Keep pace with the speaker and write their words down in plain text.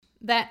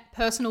that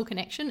personal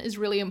connection is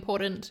really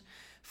important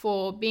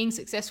for being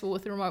successful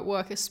with remote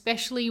work,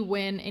 especially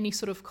when any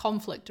sort of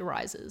conflict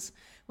arises.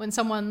 When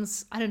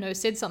someone's, I don't know,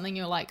 said something,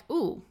 you're like,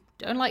 ooh,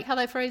 don't like how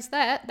they phrased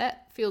that.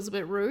 That feels a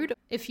bit rude.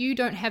 If you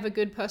don't have a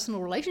good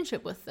personal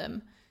relationship with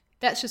them,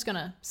 that's just going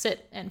to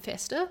sit and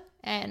fester,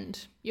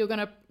 and you're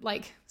going to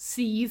like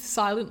seethe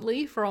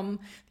silently from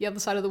the other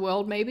side of the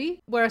world maybe.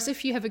 Whereas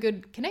if you have a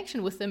good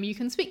connection with them, you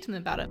can speak to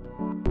them about it.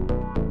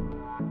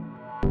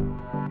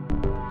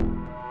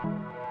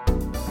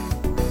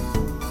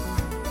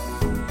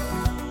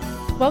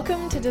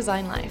 Welcome to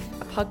Design Life,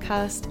 a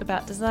podcast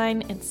about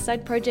design and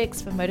side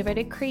projects for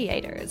motivated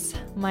creators.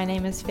 My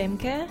name is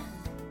Femke.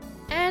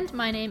 And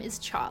my name is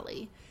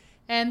Charlie.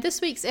 And this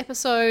week's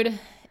episode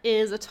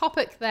is a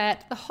topic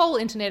that the whole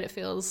internet, it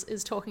feels,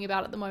 is talking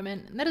about at the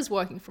moment, and that is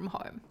working from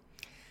home.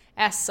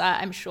 As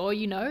I'm sure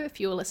you know if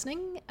you're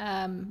listening,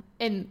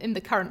 in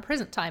the current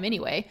present time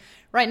anyway,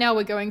 right now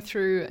we're going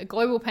through a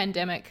global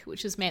pandemic,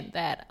 which has meant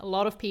that a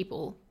lot of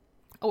people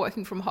are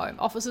working from home.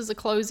 Offices are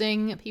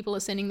closing, people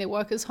are sending their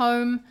workers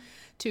home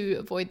to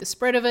avoid the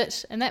spread of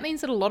it. And that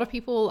means that a lot of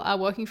people are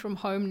working from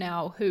home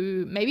now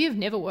who maybe have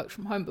never worked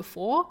from home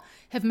before,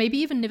 have maybe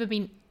even never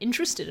been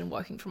interested in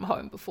working from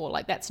home before.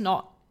 Like that's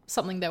not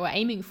something they were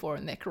aiming for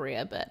in their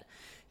career, but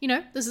you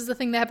know, this is the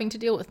thing they're having to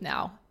deal with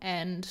now.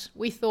 And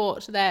we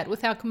thought that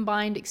with our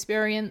combined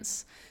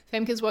experience,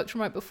 Femke's worked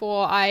remote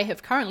before, I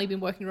have currently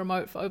been working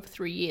remote for over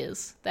 3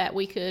 years, that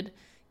we could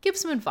give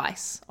some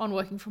advice on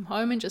working from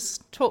home and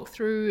just talk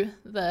through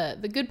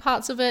the good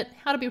parts of it,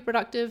 how to be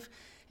productive,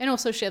 and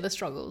also share the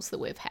struggles that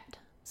we've had.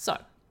 So,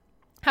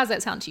 how's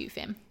that sound to you,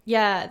 Fem?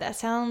 Yeah, that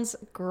sounds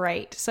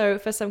great. So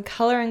for some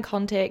color and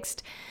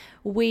context,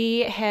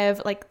 we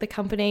have, like the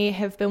company,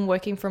 have been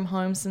working from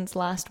home since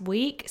last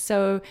week.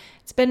 So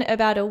it's been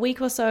about a week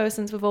or so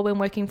since we've all been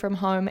working from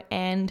home,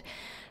 and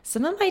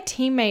some of my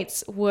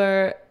teammates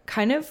were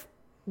kind of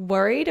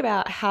worried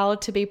about how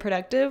to be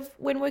productive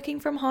when working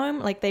from home.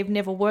 Like they've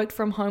never worked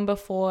from home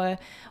before,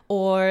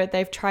 or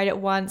they've tried it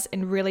once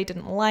and really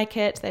didn't like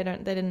it. They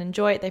didn't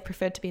enjoy it. They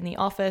preferred to be in the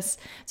office.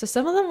 So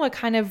some of them were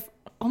kind of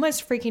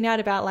almost freaking out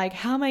about like,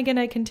 how am I going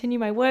to continue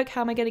my work?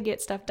 How am I going to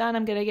get stuff done?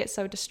 I'm going to get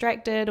so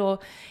distracted. Or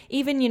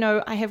even, you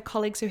know, I have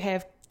colleagues who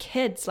have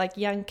kids, like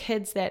young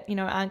kids that, you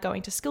know, aren't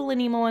going to school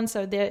anymore, and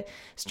so they're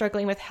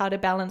struggling with how to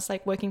balance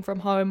like working from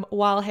home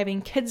while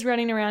having kids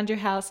running around your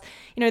house.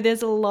 You know,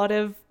 there's a lot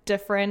of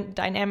different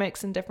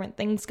dynamics and different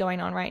things going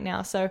on right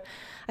now. So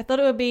I thought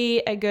it would be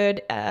a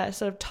good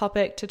sort of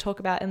topic to talk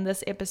about in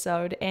this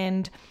episode.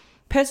 And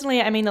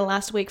personally, I mean, the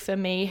last week for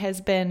me has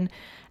been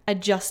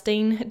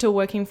adjusting to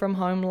working from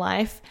home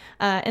life.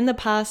 In the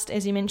past,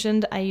 as you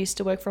mentioned, I used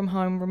to work from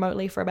home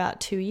remotely for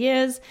about 2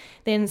 years.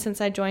 Then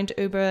since I joined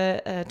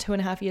Uber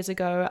 2.5 years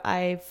ago,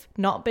 I've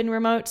not been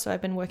remote, so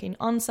I've been working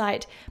on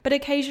site. But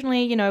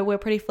occasionally, you know, we're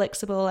pretty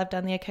flexible. I've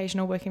done the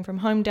occasional working from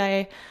home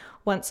day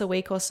once a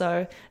week or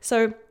so.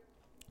 So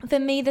for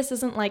me, this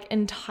isn't like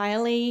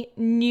entirely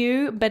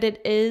new, but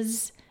it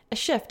is a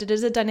shift. It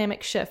is a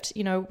dynamic shift,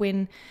 you know,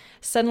 when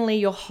suddenly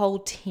your whole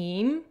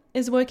team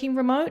is working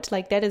remote.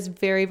 Like that is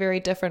very, very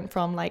different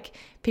from like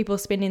people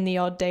spending the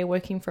odd day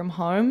working from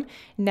home.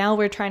 Now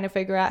we're trying to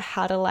figure out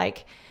how to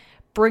like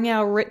bring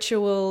our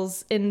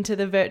rituals into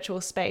the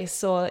virtual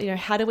space, or, you know,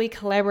 how do we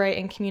collaborate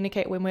and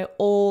communicate when we're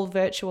all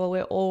virtual,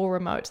 we're all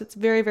remote. It's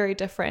very, very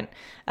different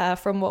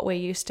from what we're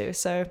used to.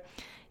 So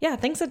yeah,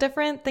 things are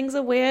different. Things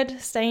are weird.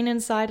 Staying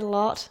inside a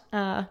lot,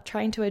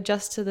 trying to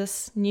adjust to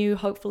this new,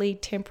 hopefully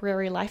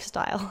temporary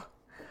lifestyle.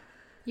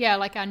 Yeah,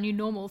 like our new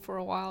normal for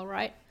a while,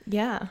 right?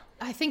 Yeah.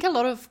 I think a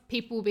lot of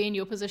people will be in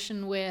your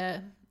position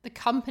where the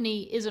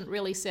company isn't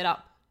really set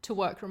up to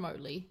work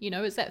remotely. You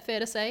know, is that fair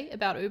to say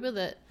about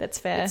Uber? That's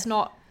fair. It's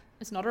not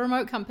a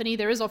remote company.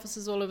 There is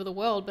offices all over the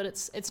world, but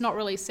it's not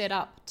really set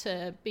up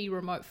to be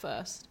remote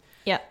first.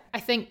 Yeah. I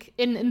think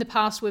in the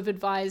past we've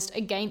advised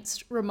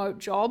against remote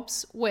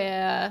jobs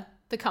where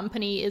the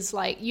company is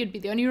like, you'd be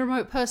the only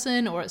remote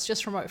person, or it's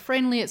just remote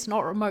friendly, it's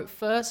not remote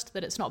first,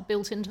 that it's not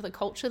built into the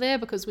culture there,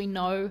 because we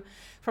know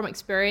from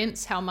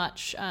experience how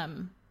much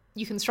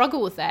you can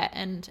struggle with that,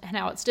 and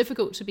how it's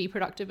difficult to be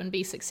productive and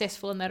be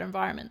successful in that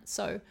environment.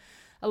 So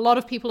a lot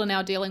of people are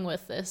now dealing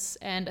with this,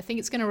 and I think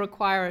it's going to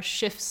require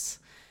shifts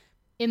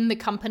in the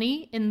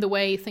company, in the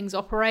way things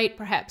operate,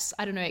 perhaps,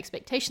 I don't know,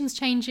 expectations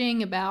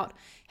changing about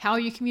how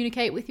you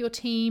communicate with your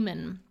team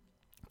and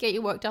get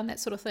your work done, that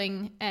sort of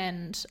thing.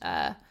 And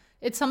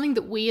it's something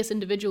that we as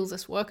individuals,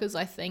 as workers,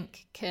 I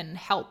think can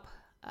help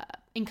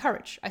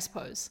encourage, I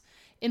suppose,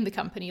 in the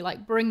company,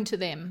 like bring to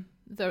them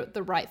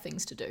the right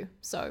things to do.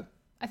 So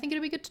I think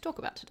it'll be good to talk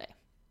about today.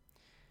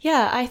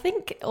 Yeah, I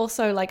think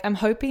also, like, I'm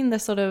hoping the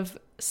sort of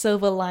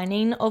silver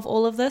lining of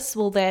all of this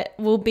will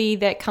be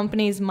that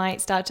companies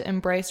might start to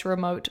embrace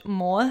remote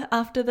more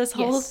after this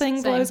whole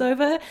thing blows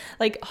over.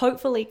 Like,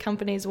 hopefully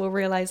companies will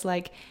realize,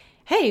 like,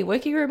 hey,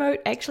 working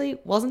remote actually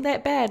wasn't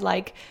that bad.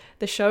 Like,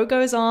 the show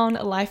goes on,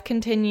 life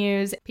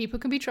continues. People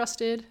can be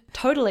trusted.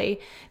 Totally.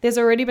 There's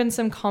already been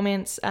some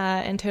comments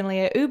internally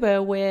at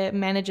Uber where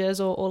managers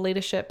or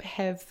leadership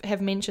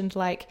have mentioned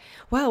like,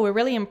 wow, we're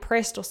really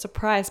impressed or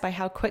surprised by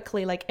how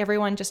quickly like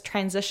everyone just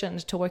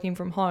transitioned to working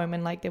from home,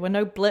 and like there were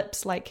no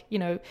blips, like, you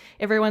know,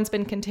 everyone's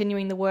been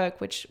continuing the work,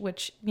 which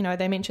you know,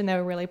 they mentioned they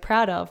were really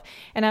proud of.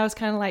 And I was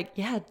kind of like,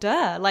 yeah,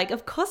 duh, like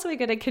of course we're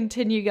going to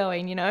continue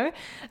going, you know.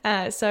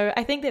 So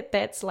I think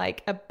that's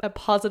like a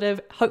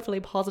positive, hopefully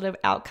positive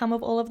outcome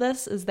of all of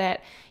this, is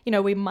that, you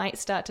know, we might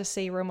start to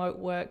see remote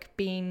work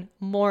being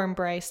more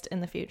embraced in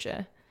the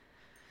future.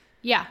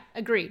 Yeah,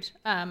 agreed.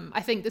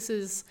 I think this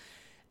is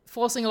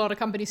forcing a lot of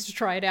companies to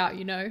try it out,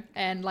 you know,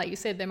 and like you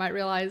said, they might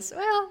realize,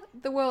 well,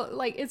 the world,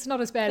 like, it's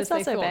not as bad as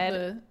they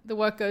thought. The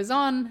work goes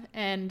on,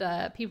 and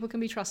people can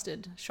be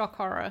trusted. Shock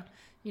horror,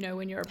 you know,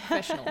 when you're a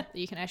professional, that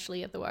you can actually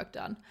get the work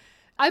done.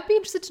 I'd be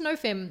interested to know,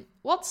 Fem,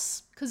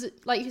 because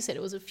like you said,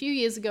 it was a few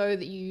years ago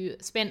that you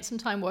spent some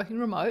time working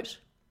remote.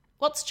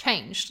 What's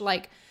changed?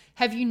 Like,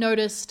 have you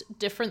noticed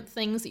different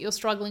things that you're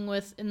struggling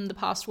with in the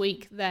past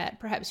week that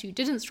perhaps you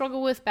didn't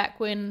struggle with back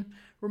when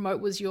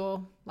remote was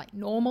your like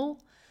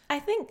normal? I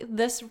think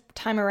this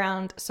time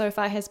around so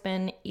far has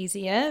been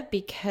easier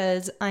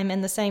because I'm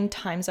in the same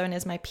time zone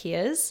as my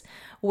peers,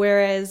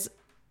 whereas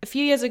a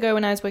few years ago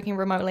when I was working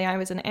remotely, I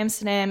was in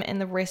Amsterdam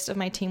and the rest of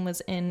my team was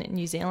in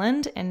New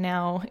Zealand. And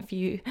now if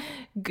you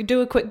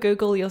do a quick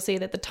Google, you'll see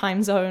that the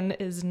time zone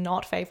is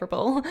not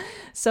favorable.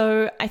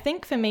 So I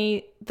think for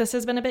me, this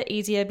has been a bit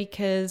easier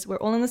because we're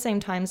all in the same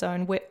time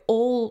zone. We're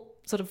all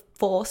sort of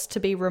forced to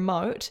be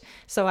remote.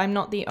 So I'm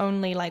not the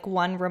only like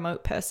one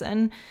remote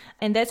person.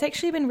 And that's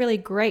actually been really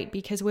great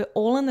because we're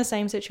all in the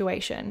same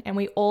situation and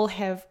we all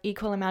have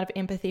equal amount of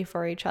empathy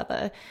for each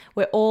other.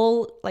 We're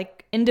all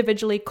like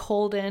individually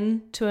called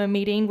in to a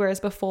meeting, whereas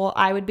before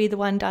I would be the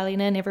one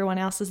dialing in, everyone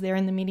else is there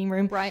in the meeting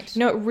room. Right. You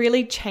know, it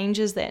really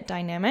changes that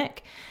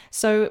dynamic.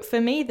 So for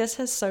me, this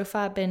has so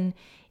far been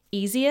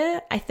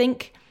easier. I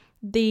think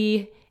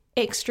the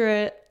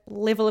extra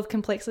level of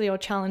complexity or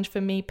challenge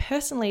for me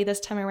personally this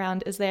time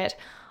around is that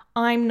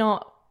I'm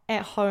not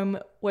at home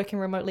working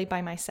remotely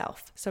by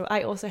myself. So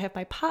I also have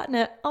my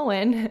partner,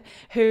 Owen,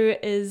 who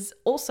is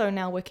also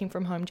now working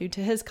from home due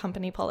to his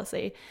company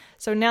policy.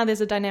 So now there's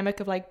a dynamic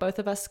of like both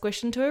of us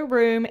squished into a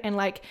room and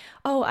like,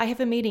 oh, I have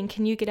a meeting,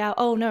 can you get out?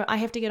 Oh no, I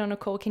have to get on a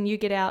call, can you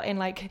get out? And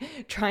like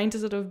trying to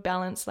sort of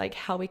balance like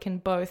how we can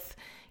both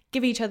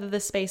give each other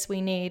the space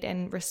we need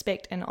and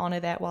respect and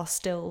honor that while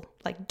still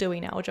like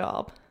doing our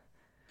job.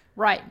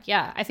 Right,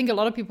 yeah. I think a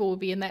lot of people will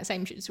be in that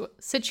same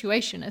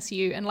situation as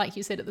you. And like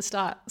you said at the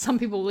start, some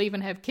people will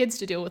even have kids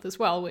to deal with as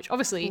well, which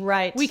obviously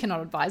we cannot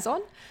advise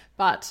on.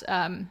 But,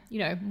 you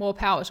know, more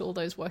power to all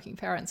those working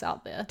parents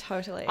out there.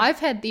 Totally. I've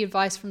had the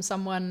advice from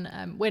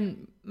someone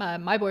when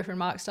my boyfriend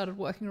Mark started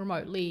working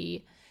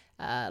remotely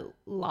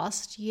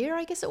last year,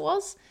 I guess it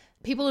was.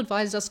 People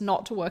advised us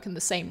not to work in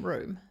the same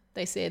room.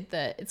 They said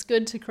that it's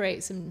good to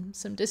create some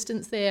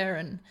distance there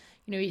and,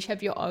 you know, each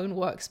have your own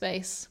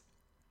workspace,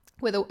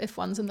 whether if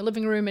one's in the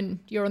living room and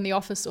you're in the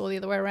office or the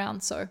other way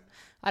around. So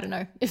I don't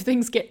know, if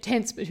things get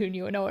tense between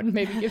you and Owen,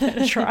 maybe give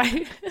that a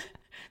try.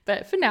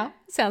 But for now,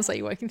 it sounds like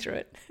you're working through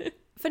it.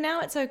 For now,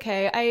 it's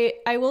okay.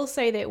 I will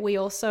say that we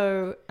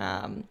also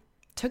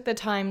took the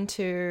time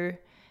to,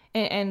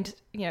 and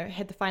you know,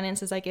 had the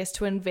finances, I guess,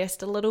 to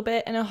invest a little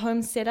bit in a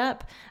home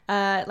setup.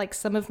 Like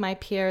some of my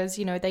peers,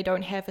 you know, they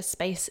don't have a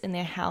space in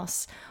their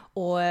house,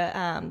 or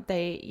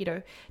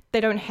they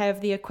don't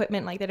have the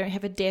equipment, like they don't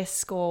have a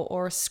desk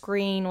or a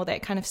screen or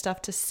that kind of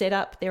stuff to set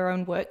up their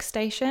own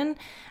workstation.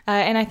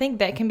 And I think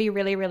that can be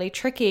really, really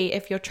tricky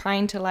if you're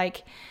trying to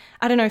like,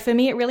 I don't know, for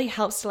me, it really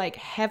helps to like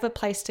have a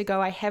place to go.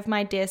 I have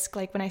my desk.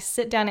 Like when I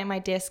sit down at my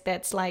desk,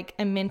 that's like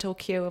a mental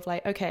cue of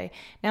like, okay,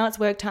 now it's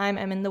work time.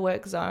 I'm in the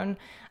work zone.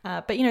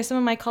 But you know, some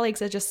of my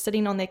colleagues are just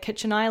sitting on their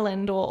kitchen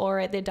island or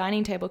at their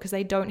dining table because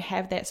they don't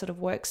have that sort of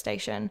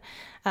workstation.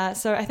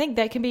 So I think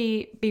that can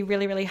be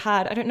really, really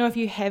hard. I don't know if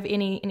you have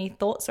any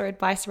thoughts or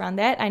advice around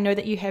that. I know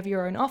that you have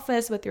your own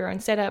office with your own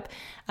setup.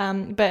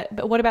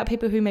 But what about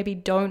people who maybe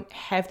don't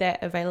have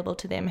that available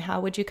to them? How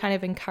would you kind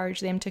of encourage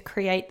them to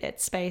create that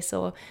space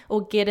or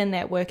get in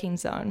that working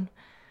zone?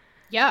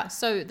 Yeah,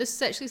 so this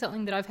is actually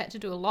something that I've had to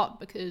do a lot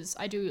because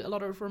I do a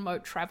lot of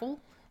remote travel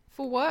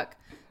for work.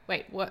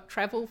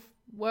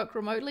 Work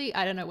remotely.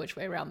 I don't know which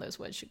way around those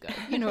words should go.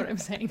 You know what I'm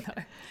saying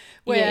though.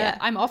 Where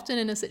I'm often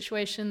in a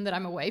situation that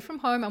I'm away from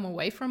home. I'm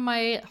away from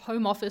my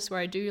home office where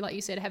I do, like you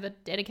said, have a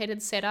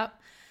dedicated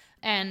setup,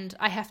 and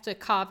I have to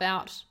carve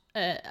out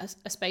a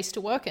space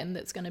to work in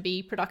that's going to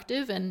be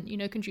productive and, you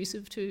know,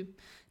 conducive to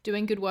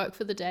doing good work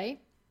for the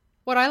day.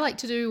 What I like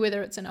to do,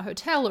 whether it's in a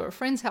hotel or a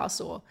friend's house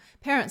or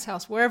parents'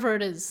 house, wherever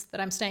it is that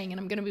I'm staying and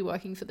I'm going to be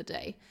working for the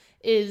day,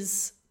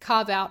 is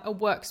carve out a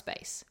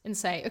workspace and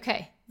say,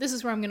 okay, this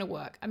is where I'm going to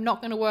work. I'm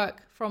not going to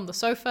work from the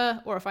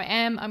sofa, or if I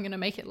am, I'm going to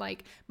make it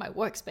like my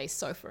workspace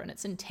sofa, and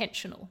it's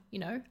intentional, you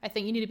know? I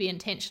think you need to be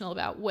intentional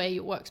about where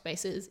your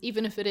workspace is,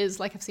 even if it is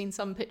like, I've seen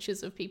some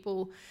pictures of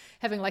people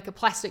having like a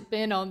plastic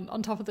bin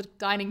on top of the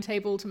dining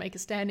table to make a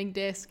standing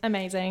desk.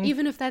 Amazing.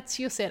 Even if that's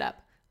your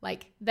setup,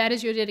 like that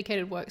is your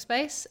dedicated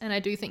workspace. And I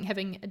do think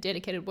having a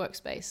dedicated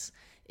workspace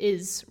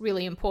is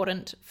really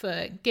important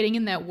for getting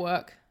in that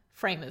work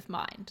frame of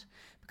mind.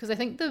 Because I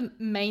think the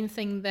main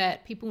thing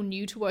that people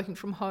new to working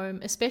from home,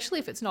 especially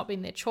if it's not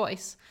been their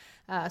choice,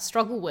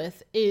 struggle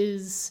with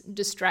is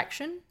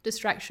distraction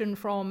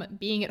from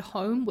being at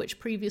home, which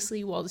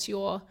previously was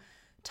your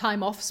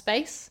time off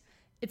space.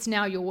 It's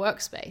now your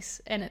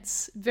workspace, and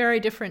it's very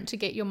different to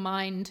get your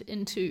mind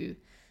into,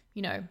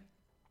 you know,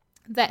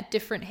 that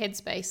different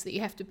headspace that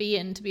you have to be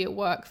in to be at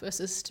work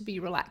versus to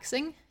be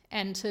relaxing,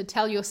 and to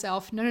tell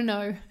yourself,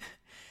 no,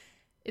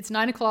 it's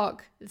 9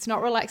 o'clock. It's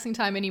not relaxing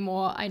time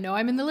anymore. I know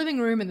I'm in the living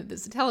room and that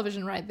there's a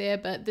television right there,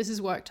 but this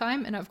is work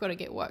time and I've got to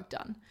get work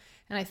done.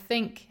 And I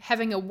think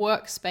having a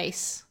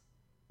workspace,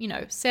 you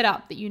know, set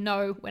up that you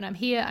know when I'm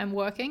here, I'm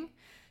working,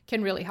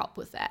 can really help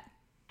with that.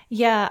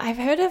 Yeah, I've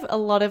heard of a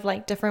lot of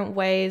like different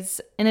ways,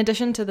 in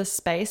addition to the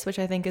space, which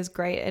I think is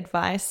great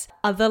advice.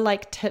 Other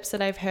like tips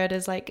that I've heard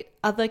is like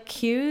other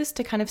cues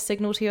to kind of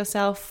signal to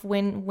yourself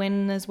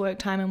when is work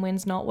time and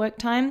when's not work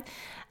time.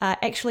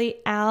 Actually,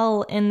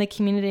 Al in the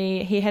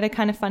community, he had a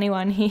kind of funny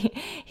one.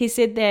 He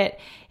said that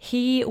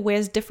he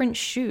wears different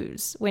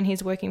shoes when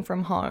he's working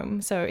from home.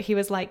 So he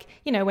was like,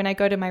 you know, when I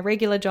go to my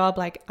regular job,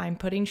 like I'm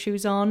putting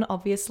shoes on,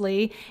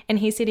 obviously. And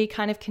he said he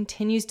kind of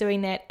continues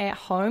doing that at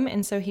home.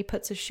 And so he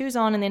puts his shoes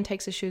on and then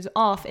takes his shoes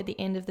off at the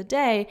end of the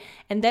day.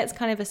 And that's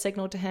kind of a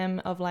signal to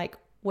him of like,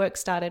 work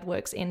started,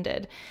 work's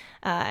ended.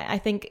 I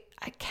think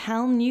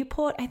Cal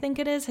Newport, I think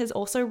it is, has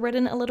also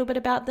written a little bit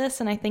about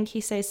this. And I think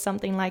he says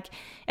something like,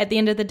 at the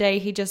end of the day,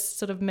 he just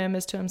sort of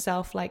murmurs to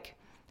himself, like,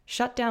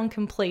 shutdown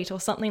complete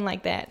or something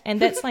like that. And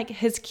that's like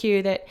his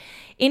cue that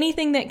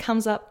anything that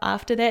comes up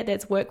after that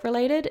that's work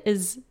related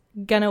is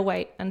gonna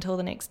wait until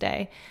the next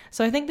day.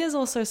 So I think there's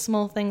also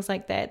small things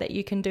like that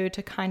you can do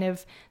to kind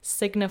of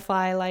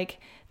signify like,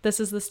 this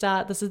is the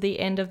start, this is the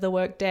end of the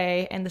work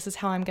day, and this is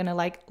how I'm gonna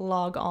like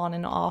log on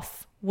and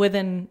off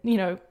within, you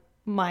know,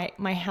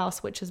 my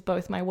house, which is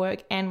both my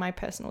work and my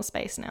personal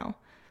space now.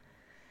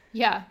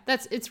 Yeah,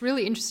 it's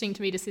really interesting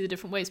to me to see the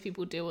different ways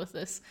people deal with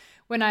this.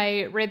 When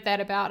I read that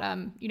about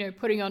you know,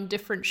 putting on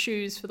different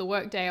shoes for the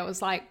workday, I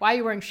was like, why are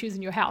you wearing shoes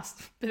in your house?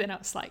 But then I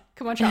was like,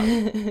 come on,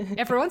 Charlie.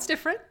 Everyone's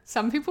different.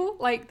 Some people,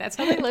 like, that's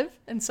how they live,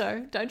 and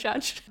so don't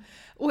judge.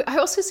 I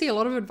also see a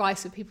lot of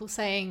advice of people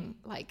saying,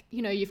 like,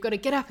 you know, you've got to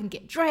get up and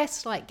get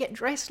dressed like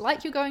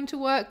you're going to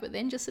work, but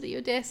then just sit at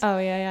your desk. Oh,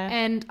 yeah.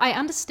 And I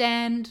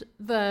understand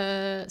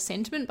the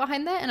sentiment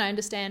behind that, and I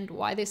understand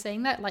why they're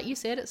saying that. Like you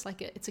said, it's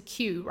like it's a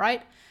cue,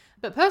 right?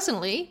 But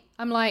personally,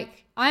 I'm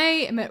like, I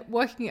am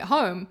working at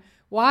home.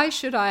 Why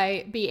should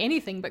I be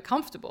anything but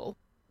comfortable?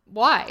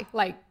 Why?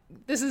 Like,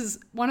 this is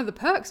one of the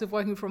perks of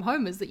working from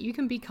home, is that you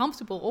can be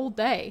comfortable all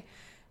day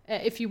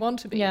if you want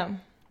to be. Yeah.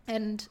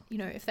 And, you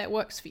know, if that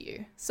works for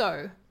you.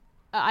 So,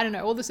 I don't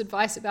know, all this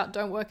advice about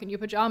don't work in your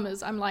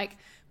pajamas, I'm like,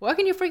 work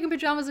in your freaking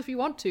pajamas if you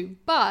want to.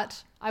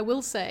 But I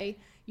will say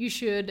you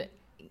should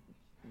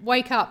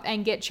wake up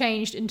and get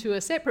changed into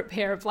a separate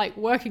pair of like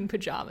working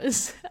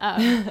pajamas,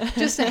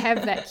 just to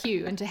have that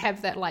cue and to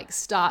have that like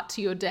start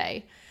to your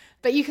day.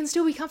 But you can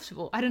still be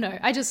comfortable. I don't know.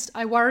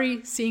 I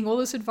worry seeing all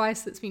this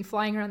advice that's been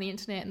flying around the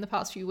internet in the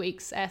past few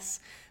weeks as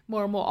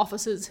more and more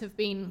offices have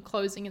been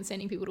closing and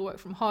sending people to work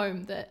from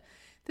home, that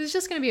there's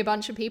just going to be a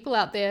bunch of people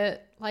out there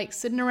like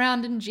sitting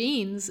around in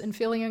jeans and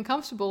feeling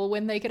uncomfortable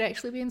when they could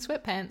actually be in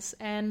sweatpants,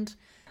 and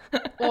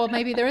or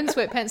maybe they're in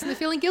sweatpants and they're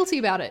feeling guilty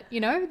about it, you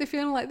know, they're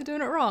feeling like they're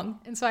doing it wrong.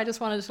 And so I just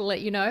wanted to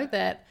let you know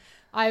that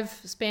I've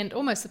spent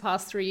almost the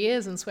past 3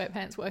 years in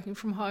sweatpants working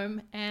from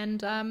home,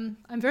 and I'm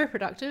very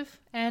productive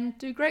and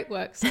do great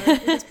work, so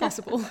it is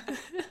possible.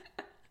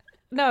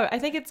 No, I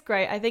think it's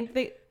great. I think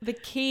the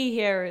key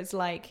here is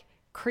like,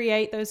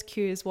 create those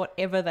cues,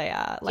 whatever they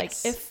are. Like,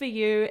 yes. If for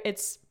you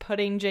it's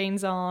putting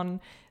jeans on,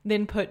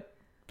 then put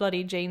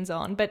bloody jeans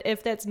on. But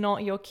if that's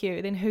not your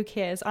cue, then who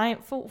cares?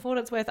 For what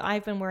it's worth,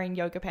 I've been wearing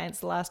yoga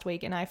pants the last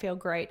week and I feel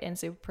great and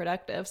super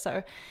productive.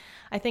 So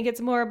I think it's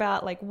more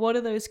about like, what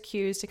are those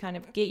cues to kind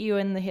of get you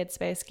in the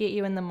headspace, get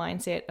you in the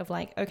mindset of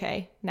like,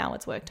 okay, now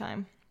it's work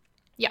time.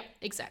 Yeah,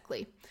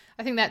 exactly.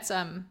 I think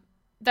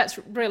that's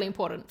really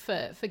important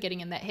for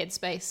getting in that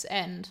headspace.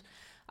 And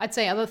I'd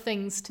say other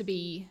things to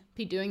be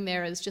doing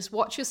there is just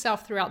watch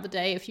yourself throughout the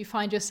day. If you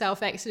find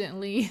yourself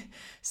accidentally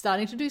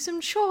starting to do some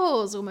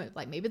chores, or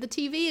like maybe the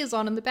TV is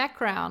on in the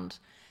background,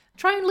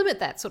 try and limit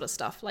that sort of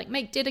stuff. Like,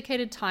 make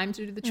dedicated time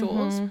to do the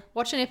chores. Mm-hmm.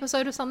 Watch an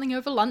episode of something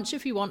over lunch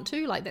if you want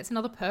to. Like, that's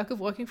another perk of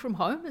working from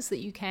home, is that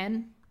you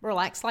can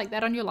relax like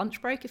that on your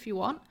lunch break if you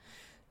want.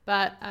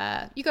 But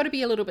you got to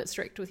be a little bit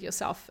strict with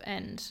yourself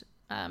and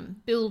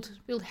build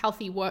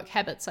healthy work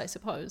habits, I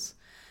suppose,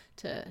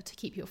 to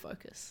keep your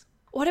focus.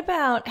 What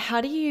about, how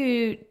do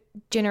you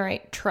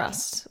generate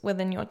trust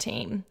within your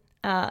team.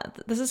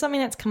 This is something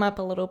that's come up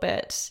a little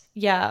bit,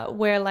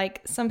 where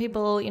like some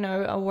people,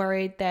 are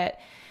worried that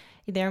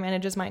their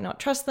managers might not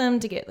trust them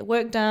to get the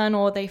work done,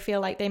 or they feel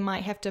like they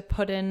might have to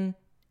put in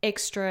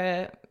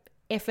extra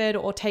effort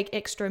or take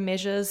extra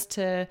measures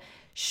to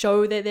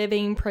show that they're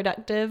being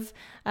productive.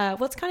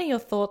 What's kind of your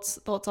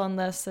thoughts on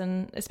this?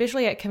 And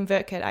especially at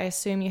ConvertKit, I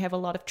assume you have a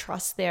lot of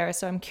trust there.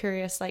 So I'm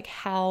curious, like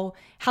how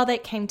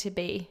that came to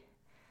be.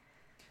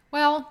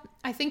 Well,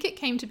 I think it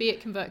came to be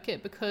at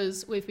ConvertKit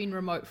because we've been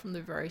remote from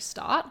the very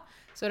start.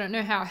 So I don't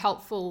know how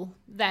helpful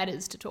that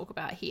is to talk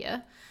about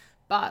here.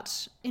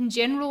 But in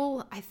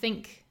general, I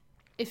think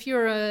if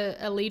you're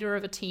a leader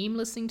of a team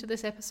listening to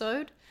this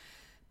episode,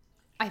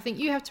 I think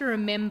you have to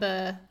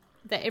remember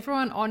that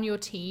everyone on your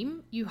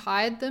team, you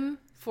hired them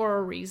for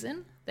a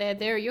reason. They're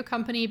there at your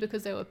company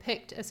because they were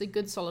picked as a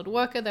good, solid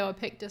worker. They were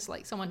picked as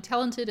like someone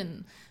talented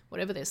in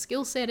whatever their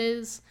skill set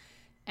is.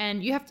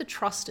 And you have to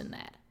trust in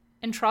that.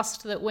 And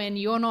trust that when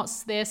you're not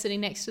there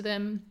sitting next to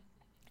them,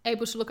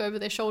 able to look over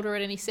their shoulder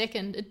at any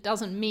second, it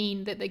doesn't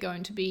mean that they're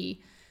going to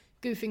be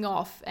goofing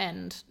off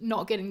and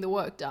not getting the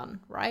work done,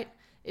 right?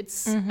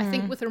 I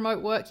think with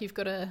remote work, you've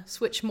got to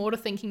switch more to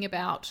thinking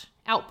about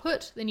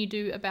output than you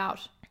do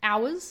about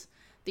hours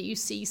that you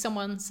see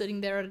someone sitting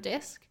there at a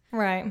desk.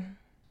 Right.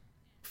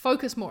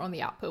 Focus more on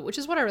the output, which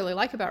is what I really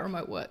like about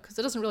remote work, because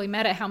it doesn't really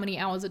matter how many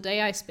hours a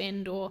day I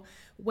spend or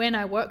when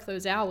I work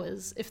those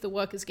hours if the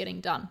work is getting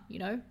done,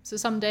 So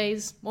some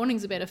days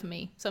mornings are better for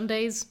me. Some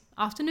days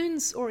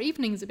afternoons or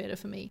evenings are better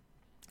for me.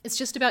 It's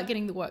just about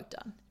getting the work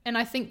done. And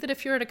I think that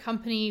if you're at a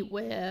company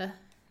where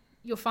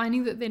you're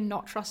finding that they're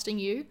not trusting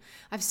you,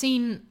 I've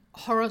seen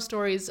horror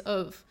stories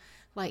of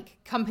like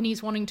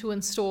companies wanting to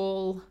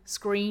install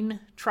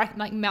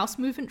mouse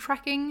movement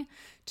tracking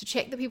to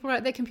check that people are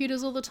at their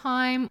computers all the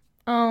time.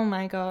 Oh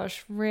my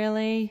gosh,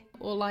 really?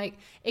 Or like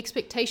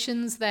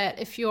expectations that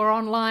if you're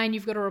online,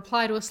 you've got to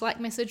reply to a Slack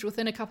message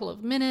within a couple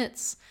of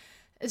minutes.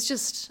 That's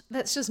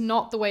just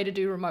not the way to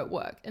do remote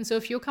work. And so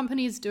if your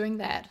company is doing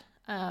that,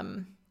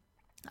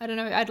 I don't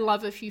know, I'd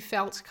love if you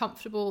felt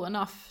comfortable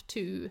enough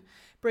to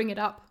bring it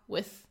up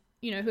with,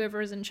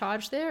 whoever is in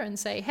charge there and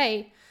say,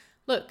 hey,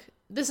 look,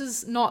 this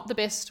is not the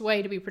best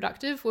way to be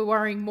productive. We're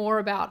worrying more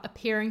about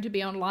appearing to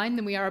be online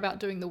than we are about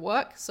doing the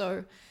work.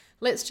 So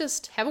let's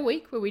just have a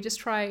week where we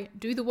just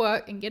do the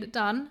work and get it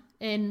done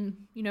in,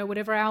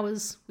 whatever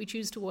hours we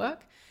choose to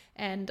work.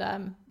 And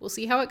we'll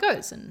see how it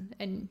goes.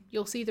 And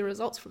you'll see the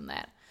results from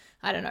that.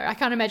 I don't know. I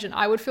can't imagine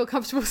I would feel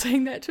comfortable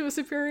saying that to a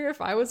superior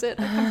if I was at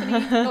a company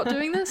not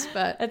doing this,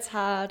 but it's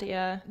hard.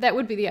 Yeah. That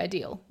would be the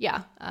ideal.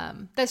 Yeah.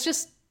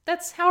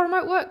 That's how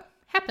remote work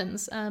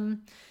happens.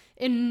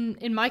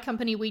 In my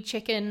company, we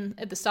check in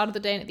at the start of the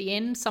day and at the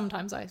end.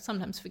 Sometimes I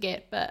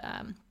forget, but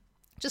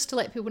just to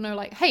let people know,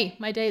 like, hey,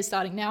 my day is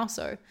starting now,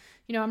 so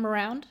I'm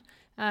around.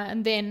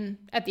 And then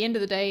at the end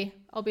of the day,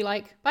 I'll be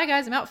like, bye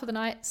guys, I'm out for the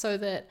night, so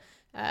that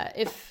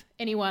if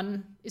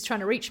anyone is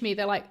trying to reach me,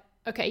 they're like,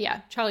 okay, yeah,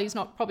 Charlie's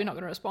probably not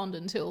going to respond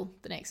until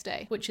the next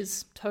day, which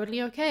is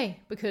totally okay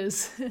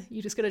because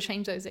you just got to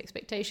change those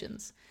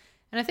expectations.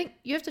 And I think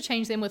you have to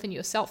change them within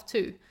yourself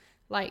too.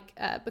 Like,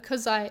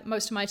 because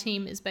most of my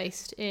team is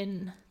based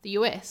in the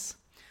US,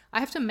 I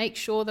have to make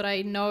sure that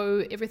I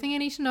know everything I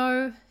need to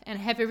know and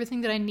have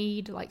everything that I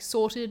need like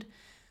sorted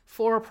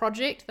for a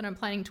project that I'm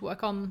planning to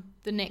work on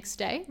the next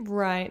day.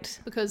 Right.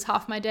 Because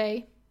half my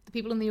day, the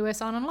people in the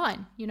US aren't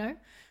online,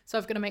 So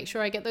I've got to make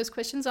sure I get those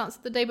questions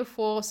answered the day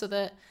before so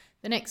that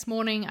the next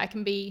morning I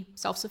can be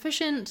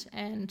self-sufficient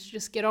and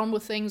just get on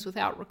with things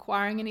without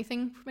requiring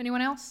anything from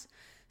anyone else.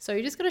 So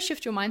you just got to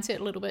shift your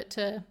mindset a little bit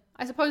to,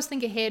 I suppose,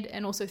 think ahead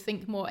and also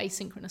think more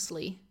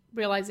asynchronously,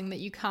 realizing that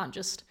you can't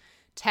just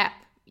tap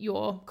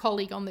your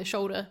colleague on their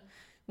shoulder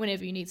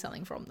whenever you need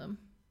something from them.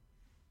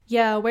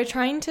 Yeah, we're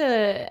trying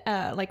to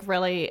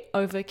really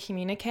over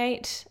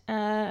communicate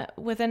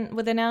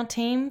within our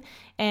team,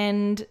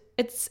 and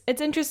it's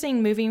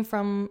interesting moving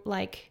from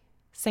like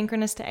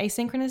synchronous to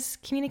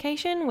asynchronous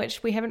communication,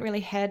 which we haven't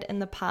really had in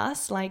the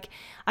past. Like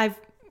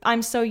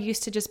I'm so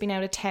used to just being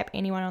able to tap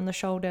anyone on the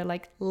shoulder,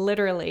 like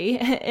literally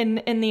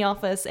in the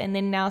office. And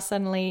then now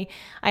suddenly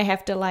I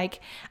have to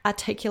like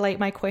articulate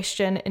my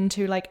question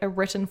into like a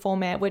written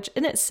format, which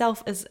in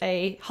itself is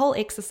a whole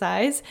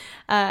exercise.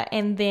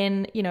 And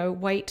then,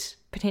 wait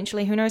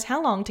potentially who knows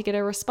how long to get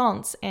a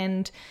response.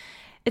 And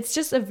it's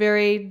just a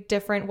very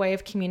different way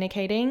of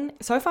communicating.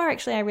 So far,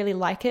 actually, I really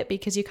like it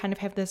because you kind of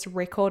have this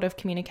record of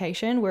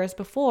communication. Whereas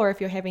before, if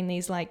you're having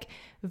these like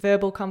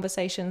verbal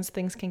conversations,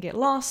 things can get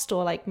lost,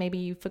 or like maybe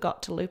you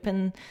forgot to loop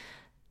in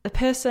the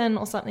person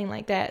or something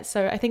like that.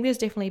 So I think there's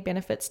definitely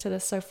benefits to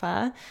this so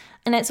far.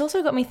 And it's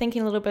also got me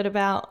thinking a little bit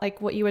about like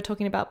what you were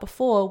talking about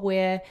before,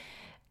 where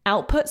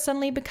output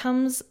suddenly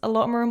becomes a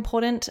lot more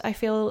important, I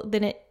feel,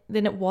 than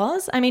it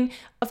was. I mean,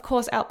 of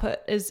course, output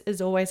is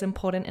always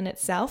important in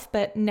itself,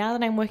 but now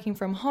that I'm working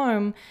from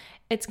home,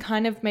 it's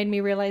kind of made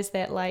me realize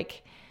that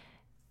like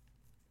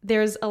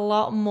there's a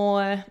lot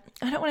more,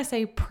 I don't want to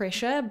say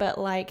pressure, but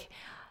like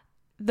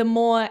the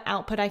more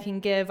output I can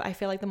give, I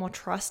feel like the more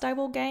trust I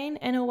will gain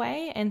in a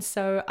way. And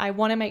so I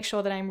want to make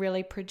sure that I'm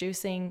really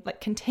producing,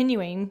 like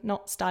continuing,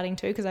 not starting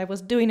to, because I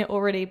was doing it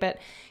already, but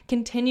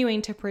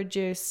continuing to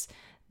produce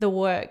the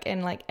work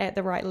and like at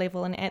the right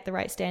level and at the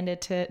right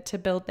standard to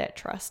build that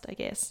trust, I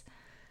guess.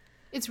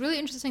 It's really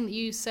interesting that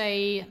you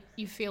say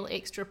you feel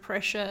extra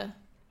pressure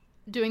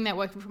doing that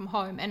working from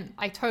home. And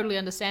I totally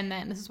understand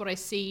that. And this is what I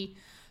see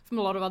from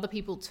a lot of other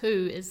people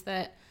too, is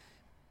that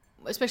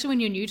especially when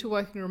you're new to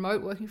working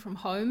remote, working from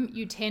home,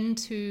 you tend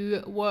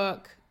to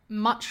work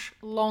much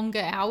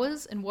longer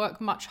hours and work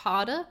much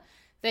harder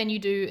than you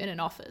do in an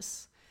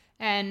office.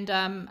 And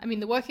I mean,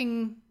 the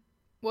working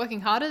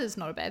harder is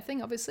not a bad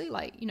thing, obviously.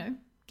 Like, you know,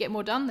 get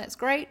more done, that's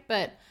great.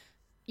 But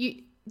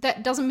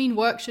that doesn't mean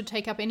work should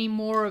take up any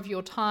more of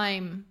your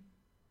time,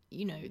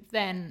 you know,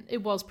 than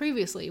it was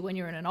previously when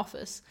you're in an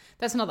office.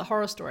 That's another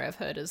horror story I've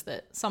heard, is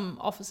that some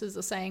offices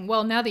are saying,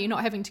 well, now that you're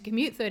not having to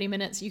commute 30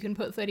 minutes, you can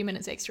put 30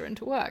 minutes extra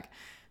into work.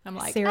 And I'm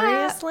like,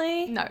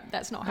 seriously? No,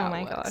 that's not how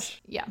it works. Oh my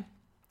gosh. Yeah,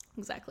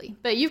 exactly.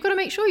 But you've got to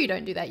make sure you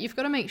don't do that. You've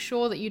got to make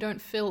sure that you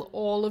don't fill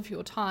all of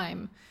your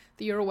time,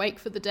 that you're awake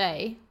for the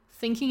day,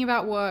 thinking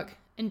about work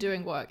and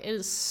doing work. It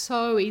is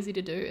so easy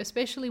to do,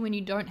 especially when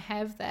you don't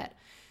have that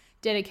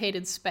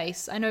dedicated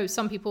space. I know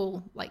some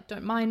people like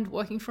don't mind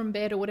working from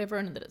bed or whatever,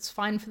 and that it's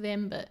fine for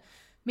them, but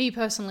me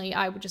personally,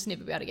 I would just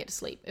never be able to get to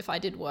sleep if I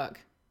did work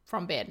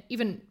from bed.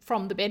 Even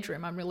from the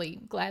bedroom, I'm really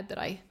glad that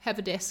I have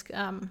a desk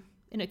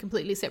in a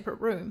completely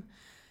separate room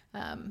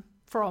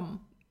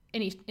from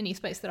any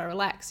space that I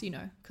relax, you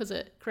know, because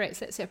it creates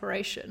that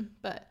separation.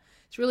 But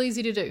it's really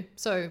easy to do,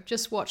 so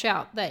just watch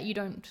out that you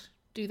don't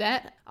do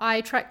that. I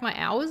track my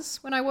hours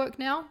when I work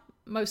now,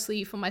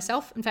 mostly for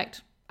myself. In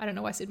fact, I don't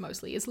know why I said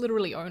mostly. It's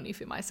literally only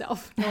for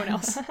myself. No one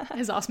else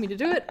has asked me to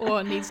do it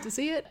or needs to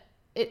see it.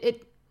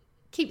 It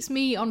keeps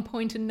me on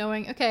point and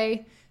knowing,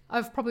 okay,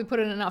 I've probably put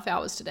in enough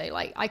hours today.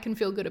 Like, I can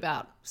feel good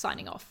about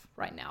signing off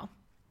right now.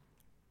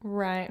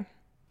 Right.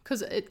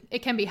 Because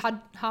it can be hard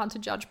to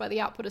judge by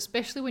the output,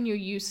 especially when you're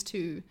used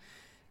to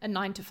a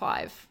 9 to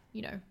 5,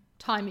 you know,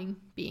 timing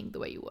being the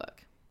way you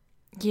work.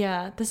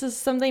 Yeah, this is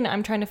something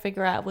I'm trying to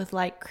figure out with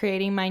like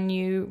creating my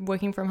new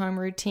working from home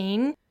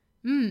routine.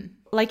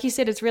 Like you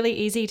said, it's really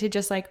easy to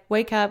just like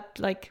wake up,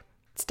 like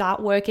start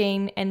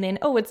working, and then,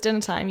 oh, it's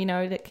dinner time, you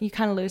know, that you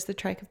kind of lose the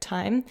track of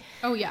time.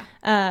 Oh,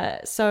 yeah.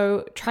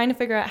 So trying to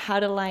figure out how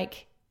to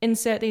like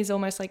insert these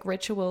almost like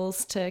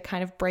rituals to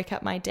kind of break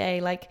up my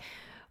day. Like,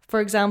 for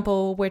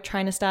example, we're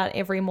trying to start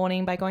every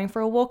morning by going for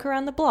a walk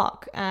around the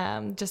block,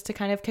 just to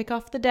kind of kick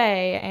off the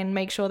day and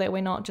make sure that we're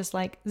not just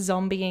like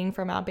zombieing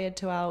from our bed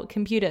to our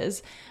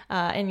computers,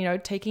 and, you know,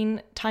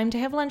 taking time to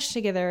have lunch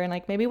together and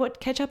like maybe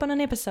catch up on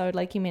an episode,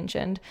 like you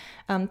mentioned,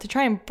 to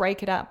try and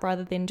break it up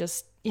rather than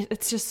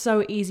it's just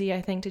so easy,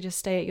 I think, to just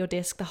stay at your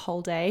desk the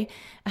whole day.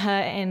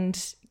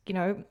 And, you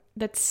know,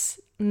 that's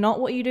not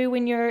what you do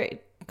when you're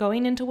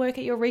going into work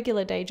at your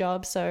regular day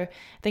job. So I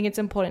think it's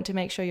important to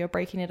make sure you're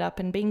breaking it up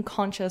and being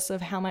conscious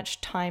of how much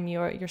time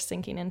you're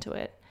sinking into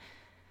it.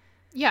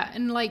 Yeah,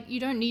 and like, you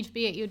don't need to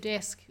be at your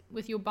desk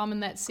with your bum in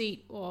that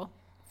seat or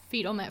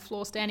feet on that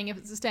floor standing if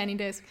it's a standing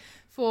desk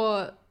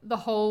for the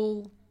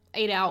whole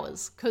 8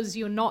 hours, because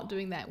you're not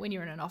doing that when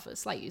you're in an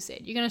office. Like you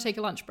said, you're going to take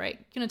a lunch break.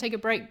 You're going to take a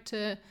break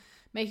to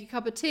make a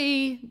cup of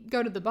tea,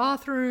 go to the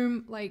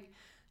bathroom. Like,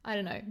 I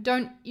don't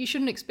know. You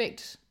shouldn't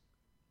expect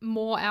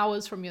more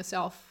hours from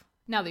yourself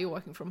now that you're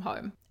working from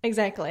home.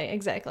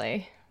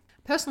 Exactly.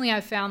 Personally,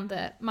 I've found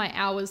that my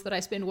hours that I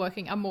spend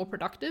working are more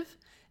productive.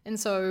 And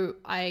so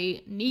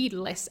I need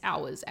less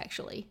hours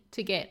actually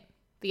to get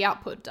the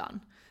output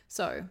done.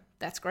 So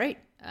that's great.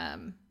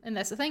 And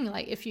that's the thing,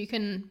 like, if you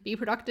can be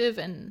productive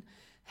and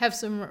have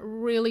some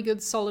really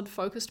good solid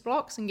focused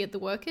blocks and get the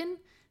work in,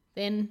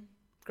 then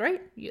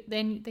great.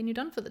 Then you're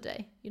done for the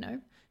day, you know.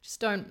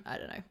 Just I don't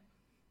know.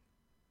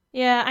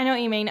 Yeah, I know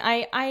what you mean.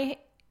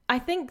 I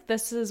think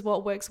this is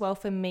what works well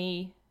for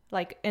me,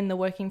 like in the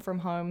working from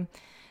home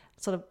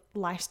sort of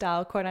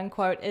lifestyle, quote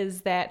unquote,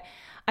 is that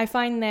I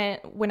find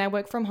that when I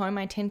work from home,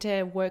 I tend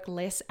to work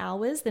less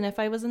hours than if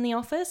I was in the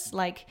office.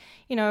 Like,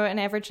 you know, an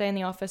average day in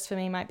the office for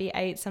me might be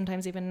 8,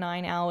 sometimes even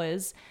 9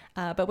 hours.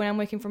 But when I'm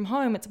working from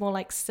home, it's more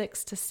like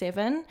 6 to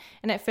 7.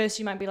 And at first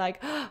you might be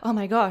like, oh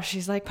my gosh,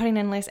 she's like putting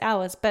in less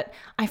hours. But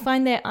I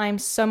find that I'm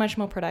so much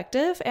more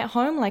productive at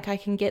home. Like, I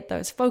can get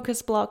those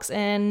focus blocks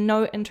in,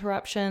 no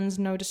interruptions,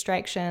 no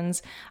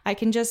distractions. I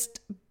can just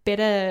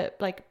better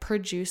like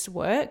produce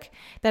work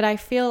that I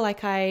feel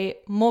like I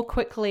more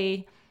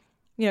quickly,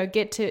 you know,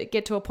 get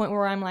to a point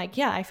where I'm like,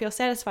 yeah, I feel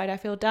satisfied, I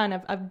feel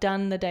done, I've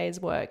done the day's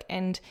work.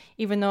 And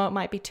even though it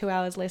might be 2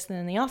 hours less than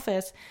in the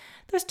office,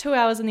 those 2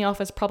 hours in the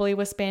office probably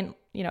were spent,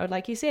 you know,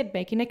 like you said,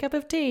 making a cup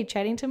of tea,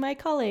 chatting to my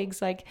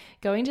colleagues, like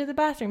going to the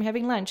bathroom,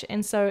 having lunch.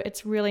 And so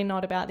it's really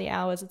not about the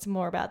hours, it's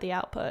more about the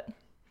output.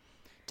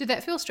 Did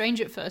that feel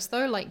strange at first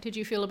though? Like, did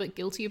you feel a bit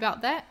guilty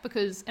about that?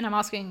 And I'm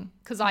asking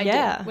because I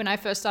did when I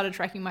first started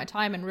tracking my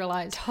time and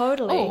realized,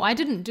 totally, oh, I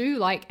didn't do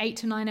like 8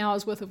 to 9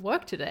 hours worth of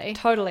work today.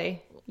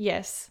 Totally.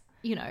 Yes.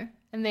 You know,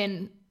 and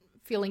then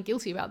feeling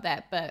guilty about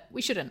that, but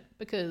we shouldn't,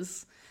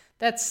 because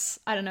that's,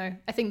 I don't know,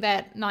 I think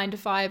that 9 to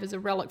 5 is a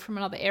relic from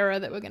another era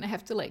that we're going to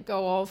have to let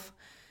go of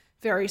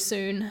very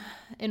soon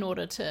in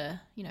order to,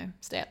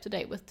 stay up to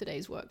date with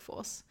today's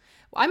workforce.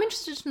 Well, I'm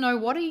interested to know,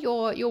 what are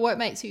your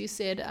workmates who you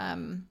said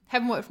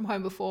haven't worked from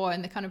home before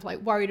and they're kind of like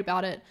worried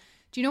about it?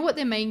 Do you know what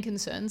their main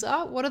concerns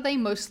are? What are they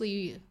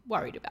mostly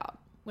worried about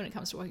when it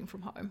comes to working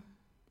from home?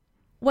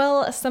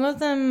 Well, some of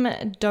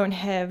them don't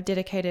have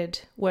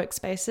dedicated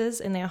workspaces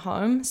in their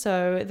home,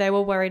 so they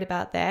were worried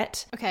about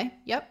that. Okay,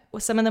 yep.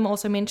 Some of them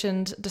also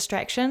mentioned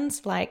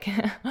distractions, like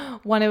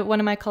one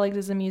of my colleagues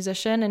is a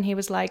musician and he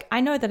was like,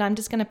 I know that I'm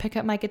just going to pick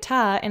up my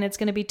guitar and it's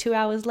going to be 2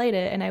 hours later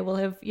and I will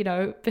have,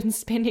 been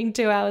spending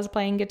 2 hours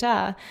playing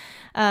guitar.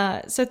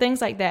 So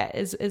things like that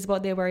is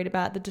what they're worried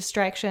about, the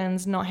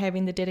distractions, not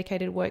having the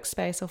dedicated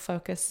workspace or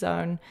focus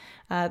zone.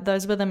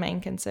 Those were the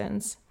main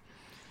concerns.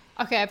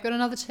 Okay, I've got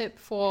another tip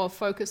for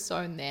focus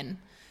zone then,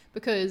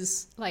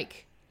 because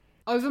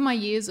over my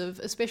years of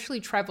especially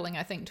traveling,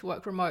 I think to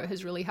work remote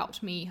has really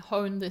helped me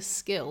hone this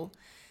skill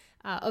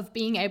of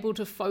being able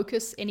to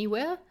focus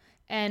anywhere.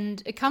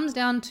 And it comes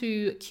down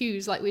to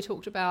cues like we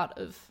talked about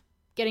of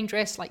getting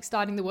dressed, like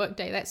starting the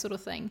workday, that sort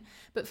of thing.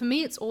 But for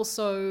me, it's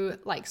also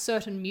like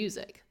certain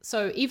music.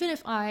 So even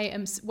if I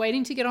am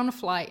waiting to get on a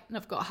flight and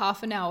I've got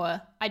half an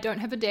hour, I don't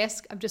have a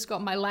desk, I've just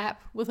got my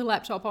lap with a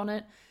laptop on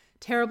it,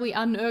 terribly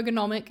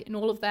unergonomic and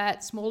all of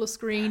that, smaller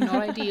screen, not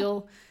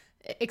ideal,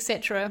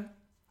 etc.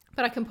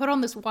 But I can put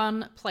on this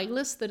one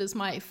playlist that is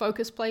my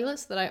focus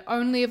playlist that I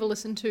only ever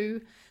listen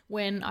to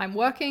when I'm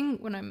working,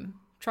 when I'm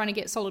trying to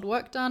get solid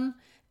work done,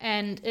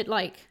 and it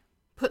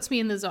puts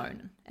me in the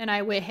zone. And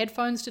I wear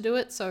headphones to do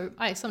it, so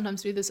I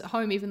sometimes do this at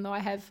home even though I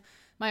have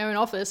my own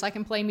office. I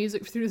can play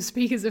music through the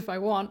speakers if I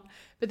want,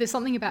 but there's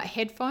something about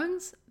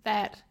headphones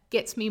that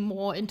gets me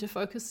more into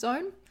focus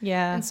zone.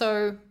 Yeah. And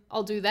so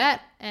I'll do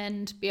that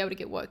and be able to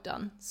get work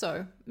done.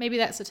 So maybe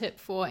that's a tip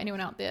for anyone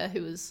out there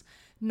who has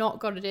not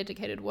got a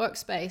dedicated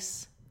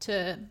workspace,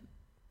 to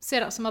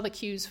set up some other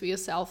cues for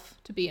yourself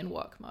to be in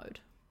work mode.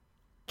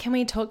 Can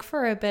we talk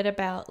for a bit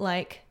about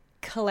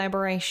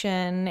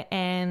collaboration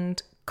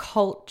and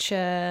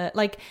culture?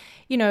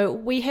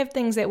 We have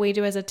things that we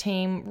do as a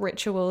team,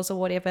 rituals or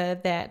whatever,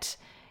 that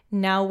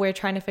now we're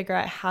trying to figure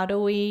out how do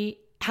we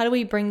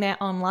bring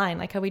that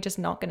online? Are we just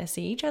not going to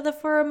see each other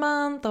for a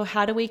month? Or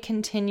how do we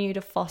continue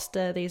to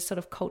foster these sort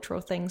of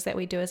cultural things that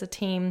we do as a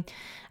team,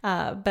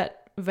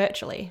 but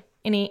virtually?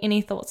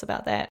 Any thoughts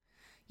about that?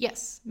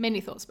 Yes, many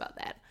thoughts about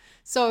that.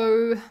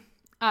 So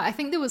I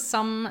think there was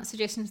some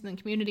suggestions in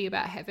the community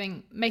about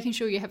making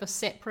sure you have a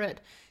separate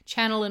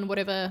channel in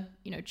whatever,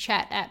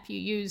 chat app you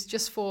use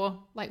just for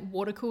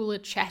water cooler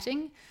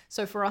chatting.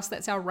 So for us,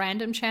 that's our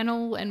random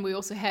channel. And we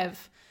also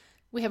have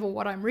a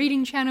What I'm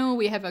Reading channel.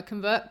 We have a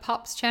Convert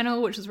Pups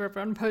channel, which is where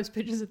everyone posts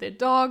pictures of their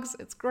dogs.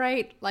 It's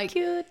great.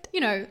 Cute.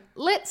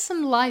 Let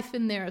some life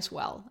in there as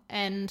well.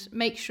 And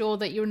make sure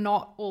that you're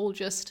not all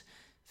just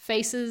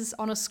faces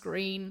on a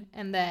screen,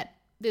 and that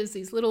there's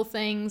these little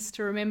things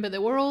to remember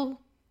that we're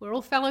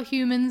all fellow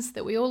humans,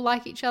 that we all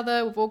like each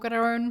other. We've all got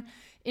our own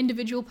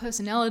individual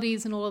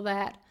personalities and all of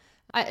that.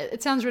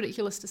 It sounds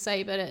ridiculous to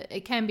say, but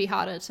it can be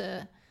harder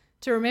to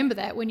remember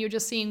that when you're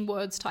just seeing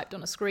words typed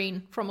on a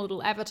screen from a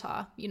little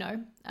avatar,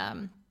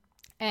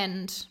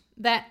 and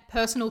that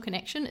personal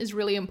connection is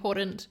really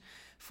important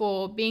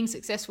for being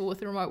successful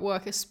with remote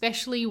work,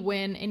 especially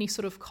when any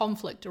sort of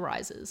conflict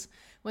arises.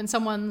 When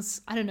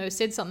someone's,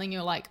 said something,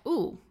 you're like,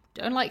 ooh,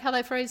 don't like how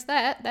they phrased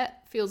that.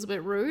 That feels a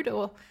bit rude.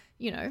 Or,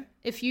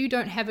 if you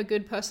don't have a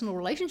good personal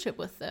relationship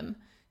with them,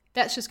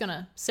 that's just going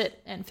to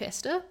sit and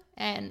fester,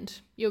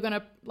 and you're going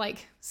to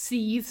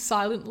seethe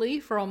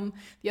silently from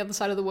the other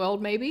side of the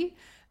world maybe.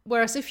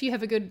 Whereas if you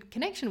have a good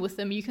connection with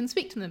them, you can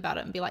speak to them about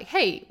it and be like,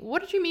 hey,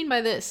 what did you mean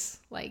by this?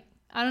 I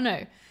don't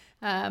know.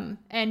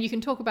 And you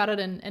can talk about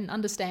it and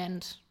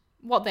understand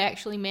what they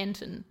actually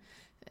meant. And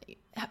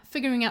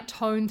figuring out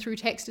tone through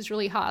text is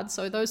really hard.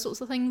 So those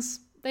sorts of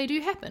things, they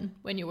do happen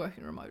when you're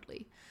working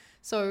remotely.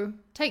 So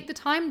take the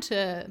time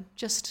to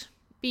just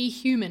be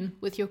human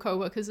with your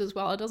coworkers as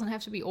well. It doesn't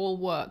have to be all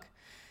work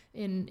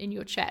in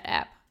your chat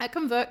app. At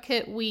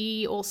ConvertKit,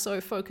 we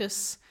also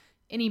focus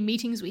any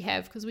meetings we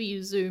have, because we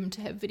use Zoom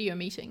to have video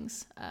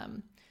meetings.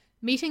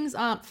 Meetings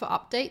aren't for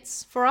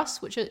updates for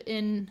us, which are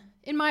in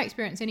my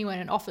experience anyway,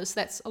 in an office,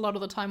 that's a lot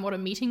of the time what a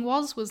meeting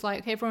was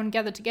okay, everyone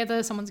gathered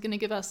together, someone's going to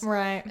give us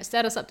a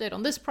status update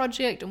on this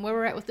project and where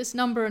we're at with this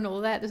number and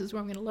all that. This is where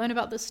I'm going to learn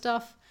about this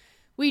stuff.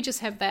 We just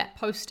have that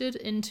posted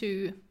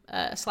into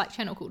a Slack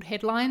channel called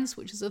Headlines,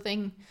 which is a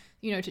thing,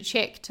 to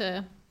check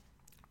to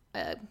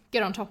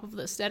get on top of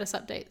the status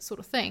update sort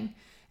of thing.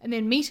 And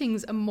then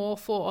meetings are more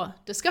for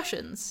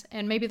discussions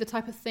and maybe the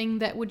type of thing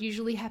that would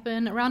usually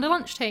happen around a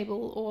lunch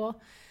table or,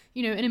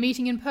 in a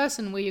meeting in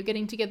person where you're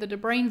getting together to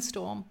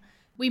brainstorm.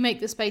 We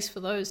make the space for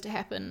those to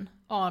happen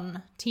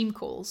on team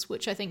calls,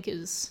 which I think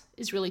is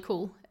really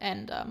cool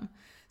and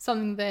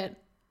something that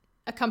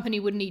a company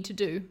would need to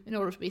do in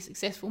order to be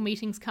successful.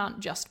 Meetings can't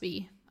just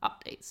be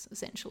updates,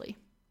 essentially.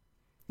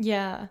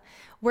 Yeah.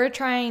 We're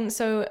trying,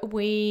 so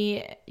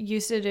we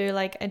used to do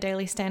like a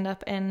daily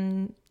stand-up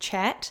and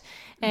chat,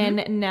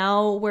 and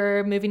now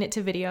we're moving it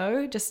to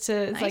video just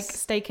to like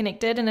stay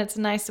connected. And it's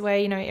a nice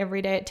way,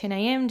 every day at 10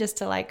 a.m. just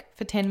to like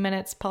for 10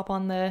 minutes pop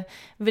on the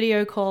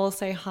video call,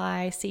 say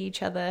hi, see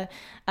each other.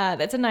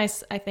 That's a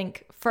nice, I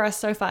think for us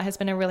so far has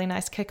been a really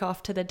nice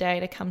kickoff to the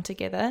day to come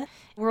together.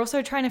 We're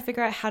also trying to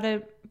figure out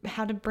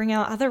how to bring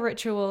our other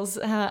rituals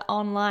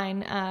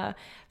online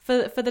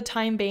for the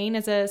time being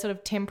as a sort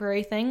of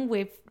temporary thing.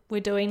 We're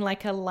doing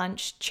like a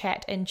lunch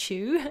chat and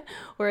chew,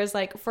 whereas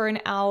like for an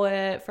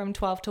hour from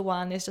 12 to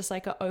 1, there's just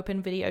like an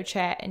open video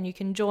chat and you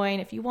can join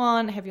if you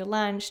want, have your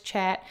lunch,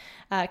 chat,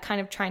 kind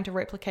of trying to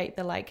replicate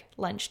the like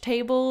lunch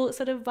table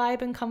sort of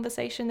vibe and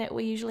conversation that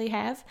we usually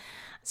have.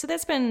 So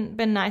that's been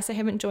nice. I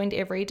haven't joined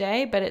every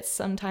day, but it's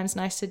sometimes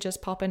nice to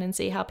just pop in and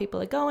see how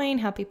people are going,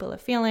 how people are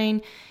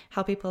feeling,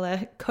 how people